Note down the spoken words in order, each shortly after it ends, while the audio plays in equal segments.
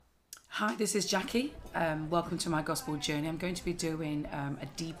Hi, this is Jackie. Welcome to my gospel journey. I'm going to be doing a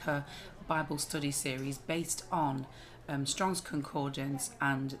deeper Bible study series based on Strong's Concordance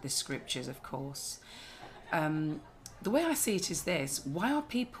and the scriptures, of course. The way I see it is this: why are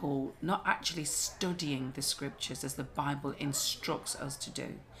people not actually studying the scriptures as the Bible instructs us to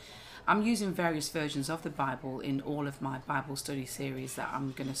do? I'm using various versions of the Bible in all of my Bible study series that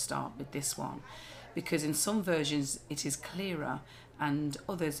I'm going to start with this one, because in some versions it is clearer and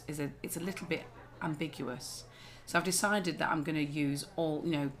others it's a little bit ambiguous. So I've decided that I'm going to use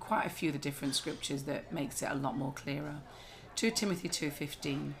quite a few of the different scriptures that makes it a lot more clearer. 2 Timothy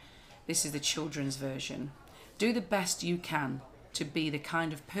 2:15. This is the children's version. Do the best you can to be the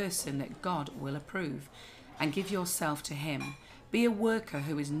kind of person that God will approve, and give yourself to him. Be a worker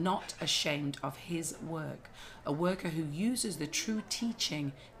who is not ashamed of his work, a worker who uses the true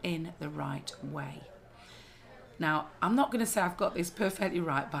teaching in the right way. Now, I'm not going to say I've got this perfectly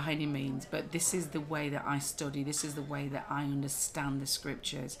right by any means, but this is the way that I study. This is the way that I understand the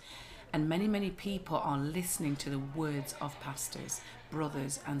scriptures. And many people are listening to the words of pastors,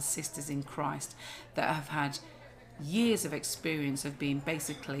 brothers and sisters in Christ that have had years of experience of being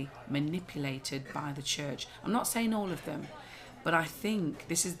basically manipulated by the church. I'm not saying all of them, but I think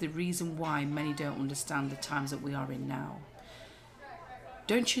this is the reason why many don't understand the times that we are in now.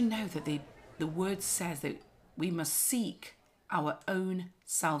 Don't you know that the word says that we must seek our own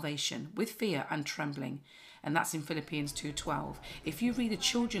salvation with fear and trembling? And that's in Philippians 2:12. If you read the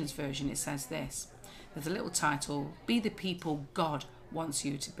children's version, it says this. There's a little title: Be the people God wants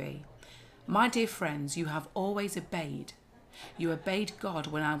you to be. My dear friends, you have always obeyed. You obeyed God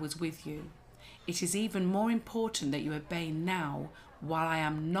when I was with you. It is even more important that you obey now while I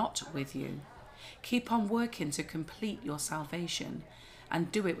am not with you. Keep on working to complete your salvation,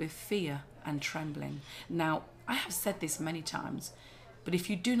 and do it with fear and trembling. Now, I have said this many times, but if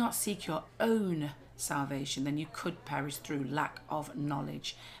you do not seek your own salvation, then you could perish through lack of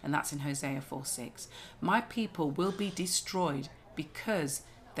knowledge. And that's in Hosea 4:6. My people will be destroyed because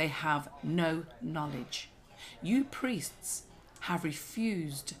they have no knowledge. You priests have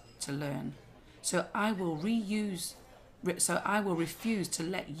refused to learn. So I will refuse to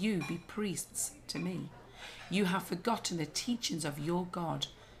let you be priests to me. You have forgotten the teachings of your God,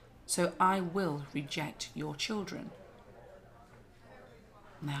 so I will reject your children.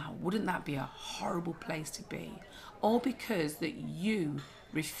 Now, wouldn't that be a horrible place to be? All because that you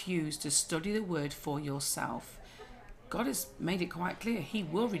refuse to study the word for yourself. God has made it quite clear he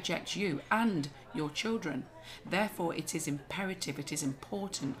will reject you and your children. Therefore, it is imperative, it is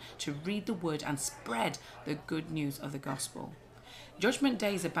important to read the word and spread the good news of the gospel. Judgment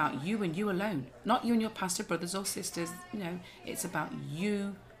Day is about you and you alone, not you and your pastor, brothers or sisters. It's about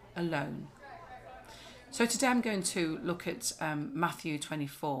you alone. So today I'm going to look at Matthew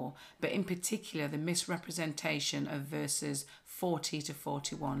 24, but in particular the misrepresentation of verses 40 to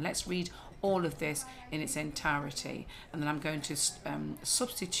 41. Let's read all of this in its entirety, and then I'm going to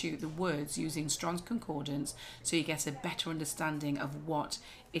substitute the words using Strong's Concordance so you get a better understanding of what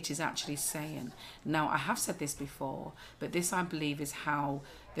it is actually saying. Now, I have said this before, but this I believe is how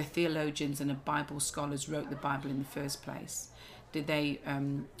the theologians and the Bible scholars wrote the Bible in the first place. Did they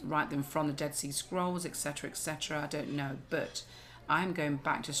write them from the Dead Sea Scrolls, etc., etc.? I don't know. But I'm going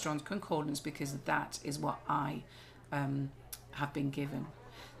back to Strong's Concordance because that is what I have been given.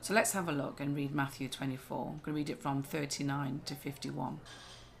 So let's have a look and read Matthew 24. I'm going to read it from 39 to 51.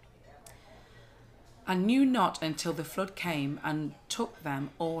 And knew not until the flood came and took them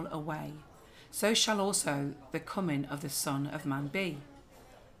all away. So shall also the coming of the Son of Man be.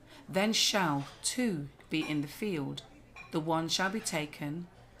 Then shall two be in the field. The one shall be taken,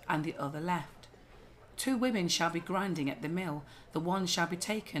 and the other left. Two women shall be grinding at the mill. The one shall be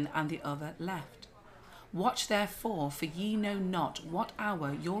taken, and the other left. Watch therefore, for ye know not what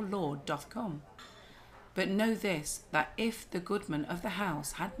hour your Lord doth come. But know this, that if the goodman of the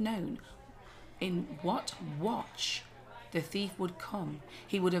house had known in what watch the thief would come,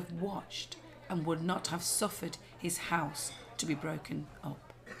 he would have watched, and would not have suffered his house to be broken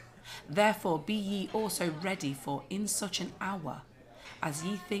up. Therefore be ye also ready, for in such an hour as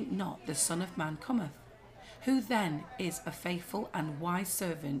ye think not the Son of Man cometh. Who then is a faithful and wise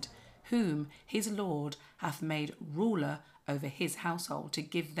servant, whom his Lord hath made ruler over his household, to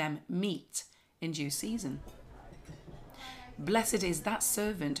give them meat in due season? Blessed is that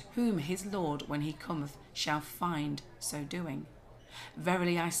servant whom his Lord, when he cometh, shall find so doing.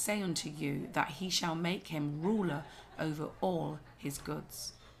 Verily I say unto you, that he shall make him ruler over all his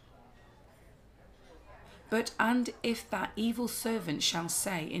goods. But and if that evil servant shall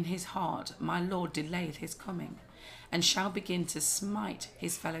say in his heart, My Lord delayeth his coming, and shall begin to smite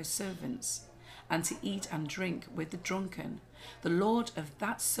his fellow servants, and to eat and drink with the drunken. The Lord of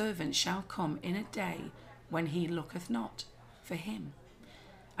that servant shall come in a day when he looketh not for him,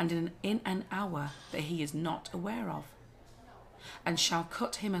 and in an hour that he is not aware of, and shall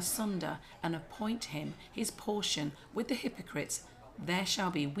cut him asunder, and appoint him his portion with the hypocrites. There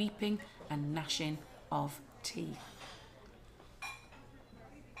shall be weeping and gnashing of teeth.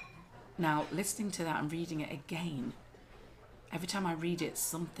 Now, listening to that and reading it again, every time I read it,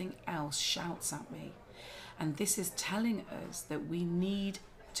 something else shouts at me. And this is telling us that we need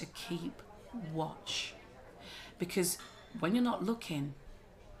to keep watch. Because when you're not looking,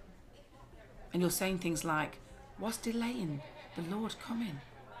 and you're saying things like, what's delaying the Lord coming?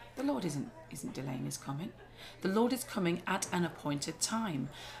 The Lord isn't delaying his coming. The Lord is coming at an appointed time.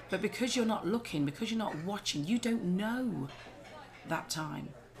 But because you're not looking, because you're not watching, you don't know that time.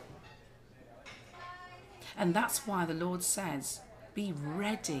 And that's why the Lord says, be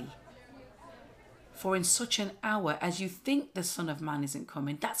ready. For in such an hour as you think the Son of Man isn't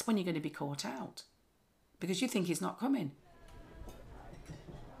coming, that's when you're going to be caught out. Because you think he's not coming.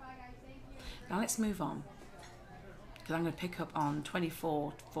 Now let's move on. Because I'm going to pick up on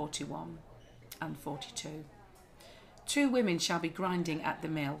 24, 41 and 42. 2 women shall be grinding at the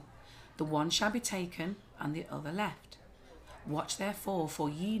mill. The one shall be taken and the other left. Watch therefore, for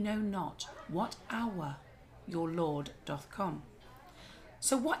ye know not what hour your Lord doth come.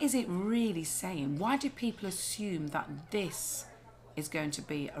 So what is it really saying? Why do people assume that this is going to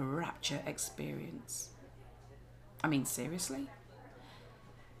be a rapture experience? I mean, seriously?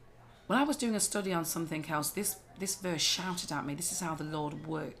 When I was doing a study on something else, this verse shouted at me. This is how the Lord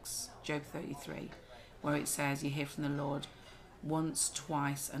works. Job 33, where it says, you hear from the Lord once,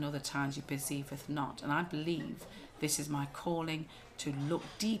 twice, and other times you perceiveth not. And I believe this is my calling to look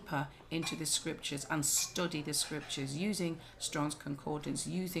deeper into the scriptures and study the scriptures using Strong's Concordance,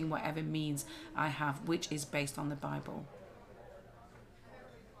 using whatever means I have, which is based on the Bible.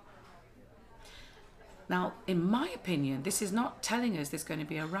 Now, in my opinion, this is not telling us there's going to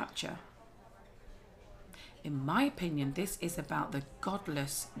be a rapture. In my opinion, this is about the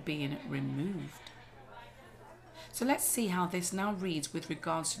godless being removed. So let's see how this now reads with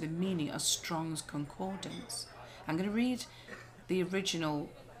regards to the meaning of Strong's Concordance. I'm going to read the original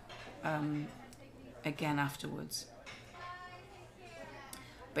again afterwards.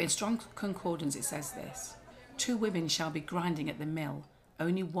 But in Strong's Concordance it says this: 2 women shall be grinding at the mill,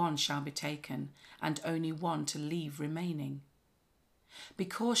 only one shall be taken, and only one to leave remaining. Be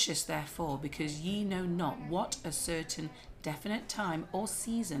cautious therefore, because ye know not what a certain definite time or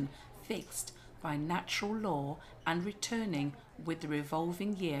season fixed by natural law and returning with the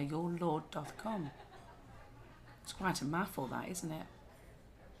revolving year your Lord doth come. It's quite a mouthful, that, isn't it?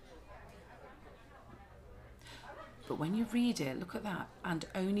 But when you read it, look at that. And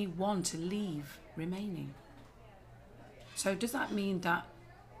only one to leave remaining. So does that mean that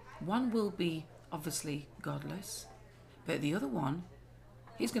one will be obviously godless, but the other one,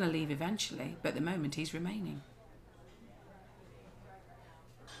 he's going to leave eventually, but at the moment he's remaining?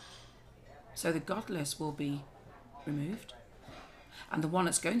 So the godless will be removed, and the one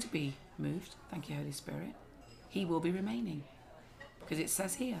that's going to be moved, thank you Holy Spirit, he will be remaining. Because it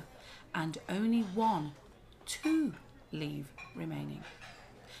says here, and only one to leave remaining.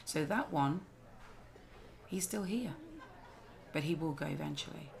 So that one, he's still here, but he will go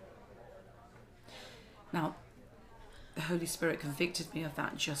eventually. Now, the Holy Spirit convicted me of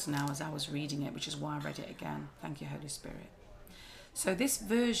that just now as I was reading it, which is why I read it again. Thank you, Holy Spirit. So this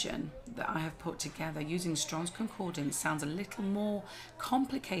version that I have put together using Strong's Concordance sounds a little more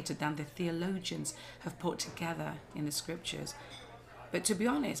complicated than the theologians have put together in the scriptures. But to be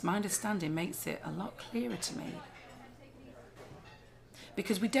honest, my understanding makes it a lot clearer to me.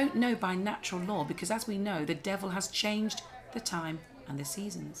 Because we don't know by natural law, because as we know, the devil has changed the time and the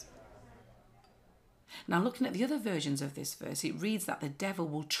seasons. Now, looking at the other versions of this verse, it reads that the devil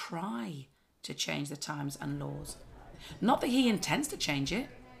will try to change the times and laws. Not that he intends to change it,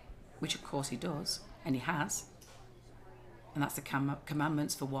 which of course he does, and he has. And that's the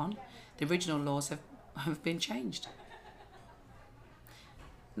commandments for one. The original laws have been changed.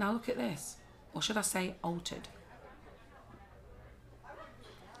 Now look at this, or should I say altered.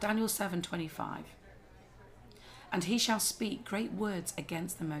 Daniel 7:25. And he shall speak great words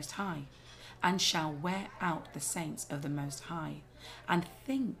against the Most High, and shall wear out the saints of the Most High, and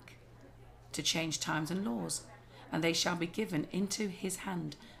think to change times and laws, and they shall be given into his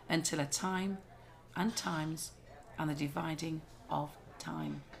hand until a time and times and the dividing of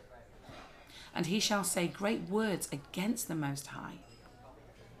time. And he shall say great words against the Most High.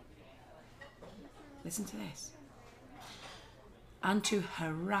 Listen to this. and to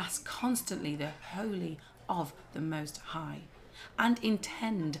harass constantly the holy of the Most High, and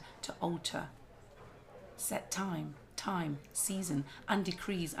intend to alter, set time, season, and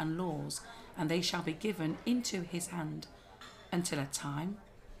decrees and laws, and they shall be given into his hand until a time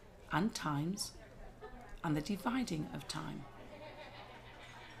and times and the dividing of time.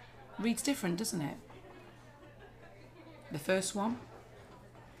 Reads different, doesn't it? The first one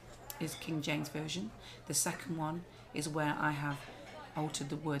is King James Version. The second one is where I have altered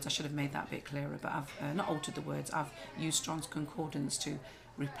the words. I should have made that a bit clearer, but I've not altered the words. I've used Strong's Concordance to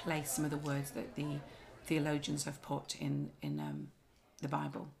replace some of the words that the theologians have put in the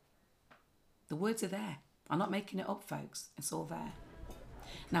Bible. The words are there. I'm not making it up, folks. It's all there.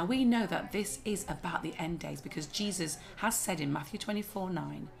 Now, we know that this is about the end days because Jesus has said in Matthew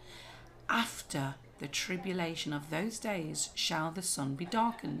 24:9, after the tribulation of those days shall the sun be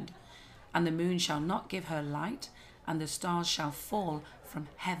darkened, and the moon shall not give her light, and the stars shall fall from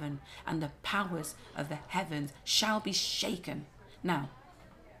heaven, and the powers of the heavens shall be shaken. Now,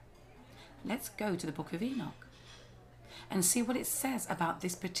 let's go to the book of Enoch and see what it says about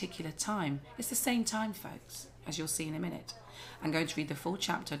this particular time. It's the same time, folks, as you'll see in a minute. I'm going to read the full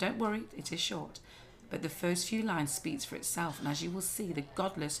chapter. Don't worry, it is short. But the first few lines speaks for itself, and as you will see, the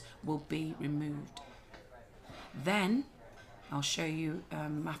godless will be removed. Then, I'll show you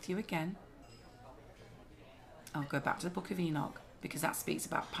Matthew again. I'll go back to the book of Enoch, because that speaks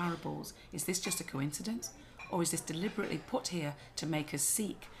about parables. Is this just a coincidence? Or is this deliberately put here to make us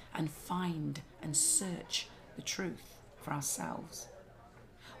seek and find and search the truth for ourselves?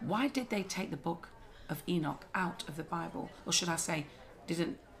 Why did they take the book of Enoch out of the Bible? Or should I say,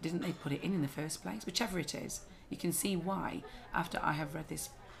 didn't they put it in the first place? Whichever it is, you can see why after I have read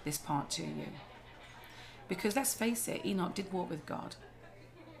this part to you. Because let's face it, Enoch did walk with God.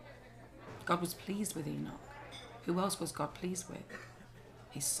 God was pleased with Enoch. Who else was God pleased with?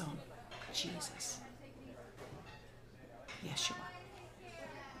 His son, Jesus. Yeshua.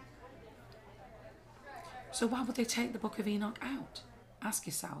 So why would they take the book of Enoch out? Ask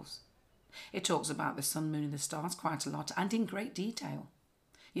yourselves. It talks about the sun, moon and the stars quite a lot and in great detail.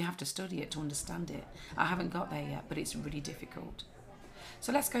 You have to study it to understand it. I haven't got there yet, but it's really difficult.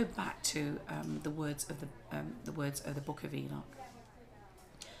 So let's go back to the words of the book of Enoch.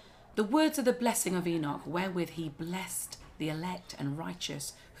 The words of the blessing of Enoch, wherewith he blessed the elect and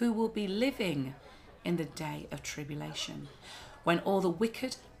righteous, who will be living in the day of tribulation, when all the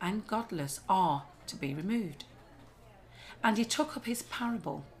wicked and godless are to be removed. And he took up his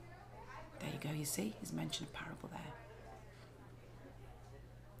parable. There you go, you see, he's mentioned a parable there.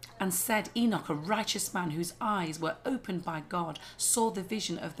 And said, Enoch, a righteous man whose eyes were opened by God, saw the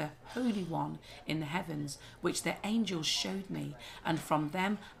vision of the Holy One in the heavens, which the angels showed me. And from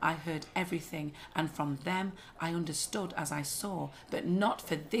them I heard everything, and from them I understood as I saw, but not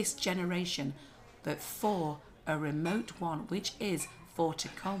for this generation, but for a remote one, which is for to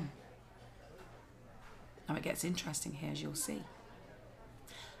come. Now it gets interesting here, as you'll see.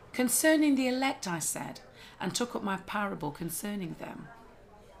 Concerning the elect, I said, and took up my parable concerning them.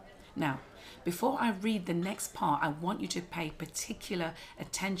 Now, before I read the next part, I want you to pay particular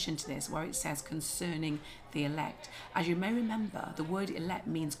attention to this, where it says concerning the elect. As you may remember, the word elect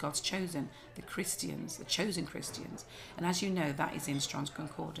means God's chosen, the Christians, the chosen Christians. And as you know, that is in Strong's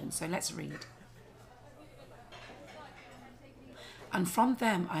Concordance. So let's read. And from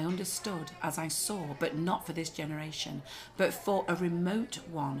them I understood as I saw, but not for this generation, but for a remote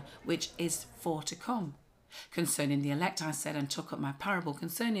one, which is for to come. Concerning the elect, I said, and took up my parable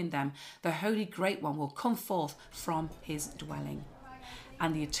concerning them, the Holy Great One will come forth from his dwelling,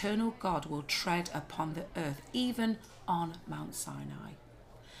 and the eternal God will tread upon the earth, even on Mount Sinai,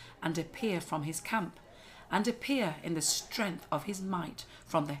 and appear from his camp, and appear in the strength of his might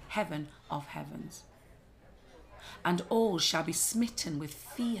from the heaven of heavens. And all shall be smitten with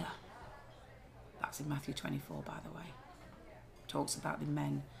fear. That's in Matthew 24, by the way. Talks about the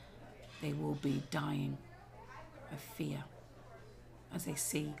men. They will be dying of fear as they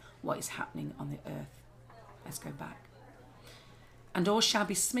see what is happening on the earth. Let's go back. And all shall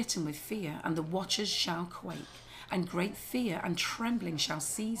be smitten with fear, and the watchers shall quake, and great fear and trembling shall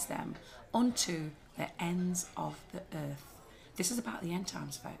seize them unto the ends of the earth. This is about the end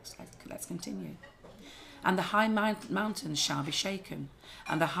times, folks. Let's continue. And the high mountains shall be shaken,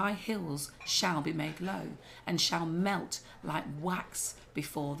 and the high hills shall be made low, and shall melt like wax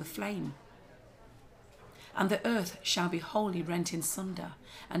before the flame. And the earth shall be wholly rent in sunder,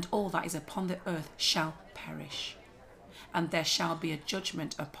 and all that is upon the earth shall perish. And there shall be a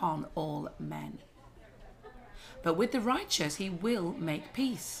judgment upon all men. But with the righteous he will make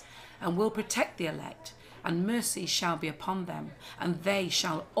peace, and will protect the elect, and mercy shall be upon them, and they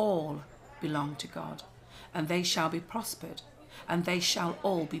shall all belong to God, and they shall be prospered, and they shall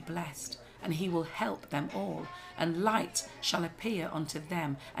all be blessed, and he will help them all, and light shall appear unto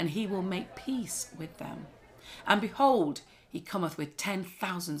them, and he will make peace with them. And behold, he cometh with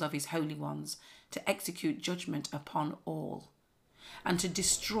 10,000s of his holy ones, to execute judgment upon all, and to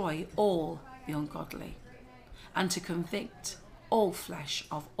destroy all the ungodly, and to convict all flesh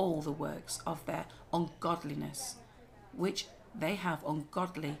of all the works of their ungodliness, which they have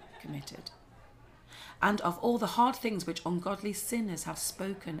ungodly committed, and of all the hard things which ungodly sinners have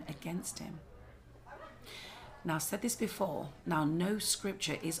spoken against him. Now, I've said this before, now no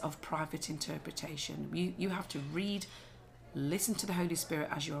scripture is of private interpretation. You have to read, listen to the Holy Spirit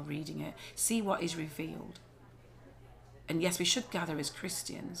as you're reading it, see what is revealed. And yes, we should gather as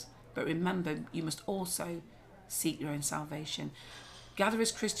Christians, but remember, you must also seek your own salvation. Gather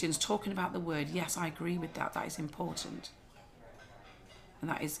as Christians, talking about the word, yes, I agree with that, that is important. And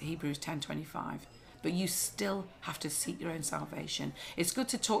that is Hebrews 10:25. But you still have to seek your own salvation. It's good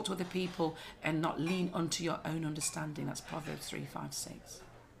to talk to other people and not lean unto your own understanding. That's Proverbs 3:5-6.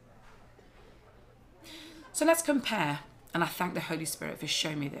 So let's compare. And I thank the Holy Spirit for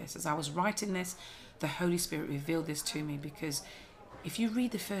showing me this. As I was writing this, the Holy Spirit revealed this to me, because if you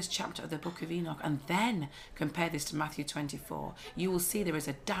read the first chapter of the book of Enoch and then compare this to Matthew 24, you will see there is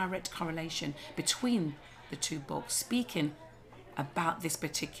a direct correlation between the two books, speaking about this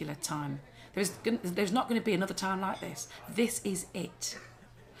particular time. There's not going to be another time like this. This is it.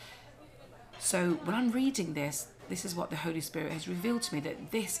 So when I'm reading this, this is what the Holy Spirit has revealed to me,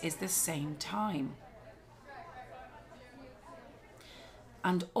 that this is the same time.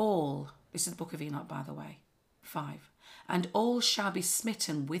 And all, this is the book of Enoch, by the way, 5. And all shall be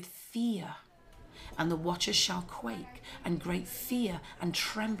smitten with fear, and the watchers shall quake, and great fear and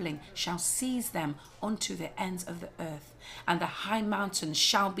trembling shall seize them unto the ends of the earth. And the high mountains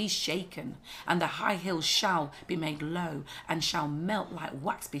shall be shaken, and the high hills shall be made low, and shall melt like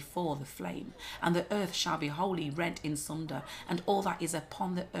wax before the flame. And the earth shall be wholly rent in sunder, and all that is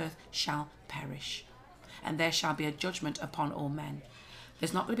upon the earth shall perish. And there shall be a judgment upon all men.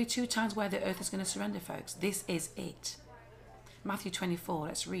 There's not going to be 2 times where the earth is going to surrender, folks. This is it. Matthew 24,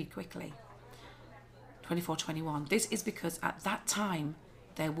 let's read quickly. 24:21. This is because at that time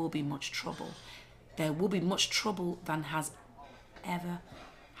there will be much trouble. There will be much trouble than has ever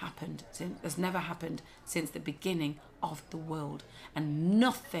happened. Has never happened since the beginning of the world. And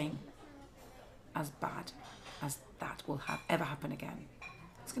nothing as bad as that will ever happen again.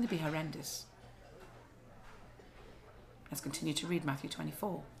 It's going to be horrendous. Let's continue to read Matthew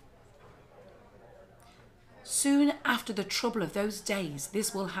 24. Soon after the trouble of those days,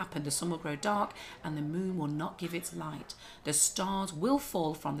 this will happen. The sun will grow dark, and the moon will not give its light. The stars will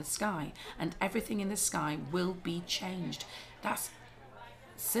fall from the sky, and everything in the sky will be changed. That's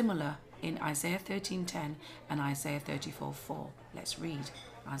similar in Isaiah 13:10 and Isaiah 34:4. Let's read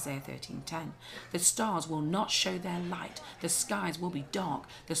Isaiah 13:10. The stars will not show their light. The skies will be dark.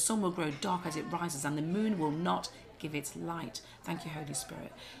 The sun will grow dark as it rises, and the moon will not give its light. Thank you, Holy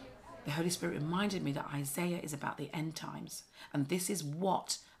Spirit. The Holy Spirit reminded me that Isaiah is about the end times. And this is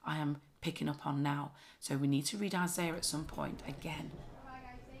what I am picking up on now. So we need to read Isaiah at some point again.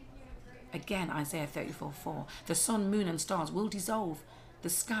 Again, Isaiah 34:4. The sun, moon and stars will dissolve. The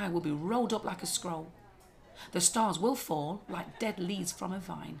sky will be rolled up like a scroll. The stars will fall like dead leaves from a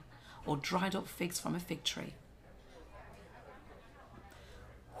vine, or dried up figs from a fig tree.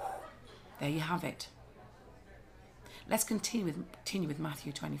 There you have it. Let's continue with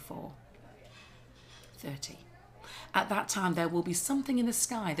Matthew 24:30. At that time there will be something in the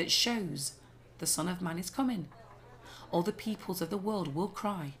sky that shows the Son of Man is coming. All the peoples of the world will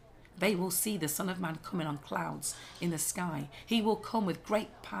cry. They will see the Son of Man coming on clouds in the sky. He will come with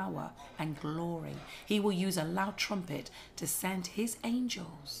great power and glory. He will use a loud trumpet to send his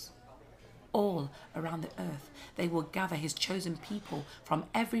angels all around the earth. They will gather his chosen people from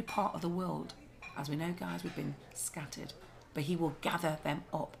every part of the world. As we know, guys, we've been scattered, but he will gather them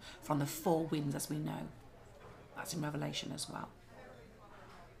up from the 4 winds, as we know. That's in Revelation as well.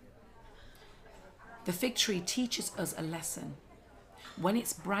 The fig tree teaches us a lesson. When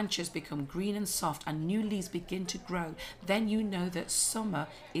its branches become green and soft and new leaves begin to grow, then you know that summer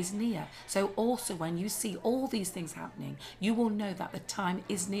is near. So also when you see all these things happening, you will know that the time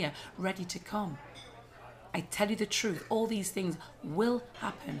is near, ready to come. I tell you the truth, all these things will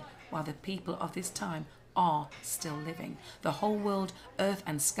happen while the people of this time are still living. The whole world, earth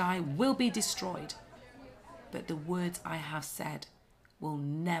and sky will be destroyed, but the words I have said will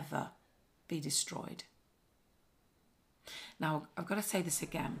never be destroyed. Now, I've got to say this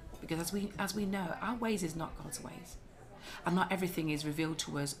again, because as we know, our ways is not God's ways. And not everything is revealed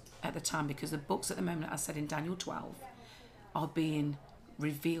to us at the time, because the books at the moment, as said in Daniel 12, are being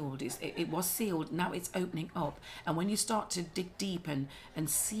revealed. It was sealed, now it's opening up. And when you start to dig deep and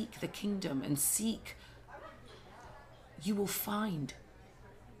seek the kingdom and seek, you will find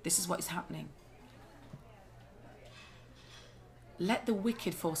this is what is happening. Let the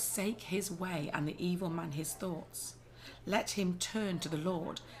wicked forsake his way, and the evil man his thoughts. Let him turn to the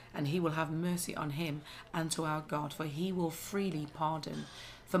Lord, and he will have mercy on him, and to our God, for he will freely pardon.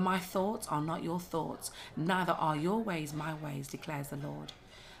 For my thoughts are not your thoughts, neither are your ways my ways, declares the Lord.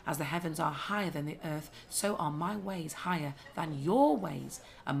 As the heavens are higher than the earth, so are my ways higher than your ways,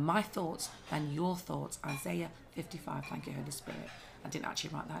 and my thoughts than your thoughts. Isaiah 55. Thank you, Holy Spirit. I didn't actually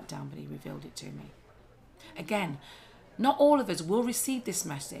write that down, but he revealed it to me. Again, not all of us will receive this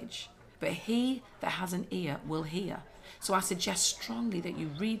message, but he that has an ear will hear. So I suggest strongly that you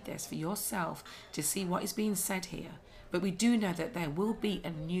read this for yourself to see what is being said here. But we do know that there will be a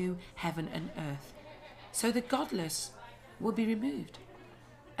new heaven and earth. So the godless will be removed.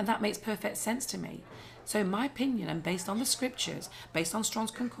 And that makes perfect sense to me. So in my opinion, and based on the scriptures, based on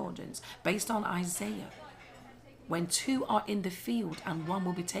Strong's Concordance, based on Isaiah, when two are in the field and one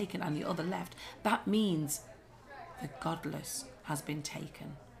will be taken and the other left, that means the godless has been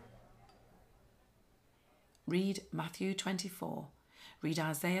taken. Read Matthew 24. Read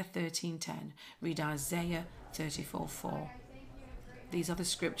Isaiah 13:10. Read Isaiah 34:4. These are the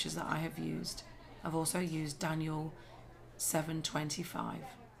scriptures that I have used. I've also used Daniel 7:25.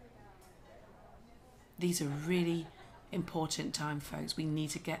 These are really important time, folks. We need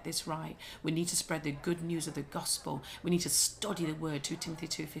to get this right. We need to spread the good news of the gospel. We need to study the word, 2 Timothy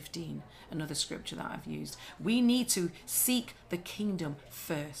 2:15, another scripture that I've used. We need to seek the kingdom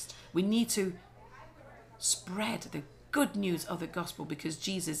first. We need to spread the good news of the gospel, because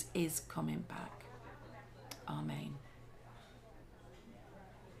Jesus is coming back. Amen.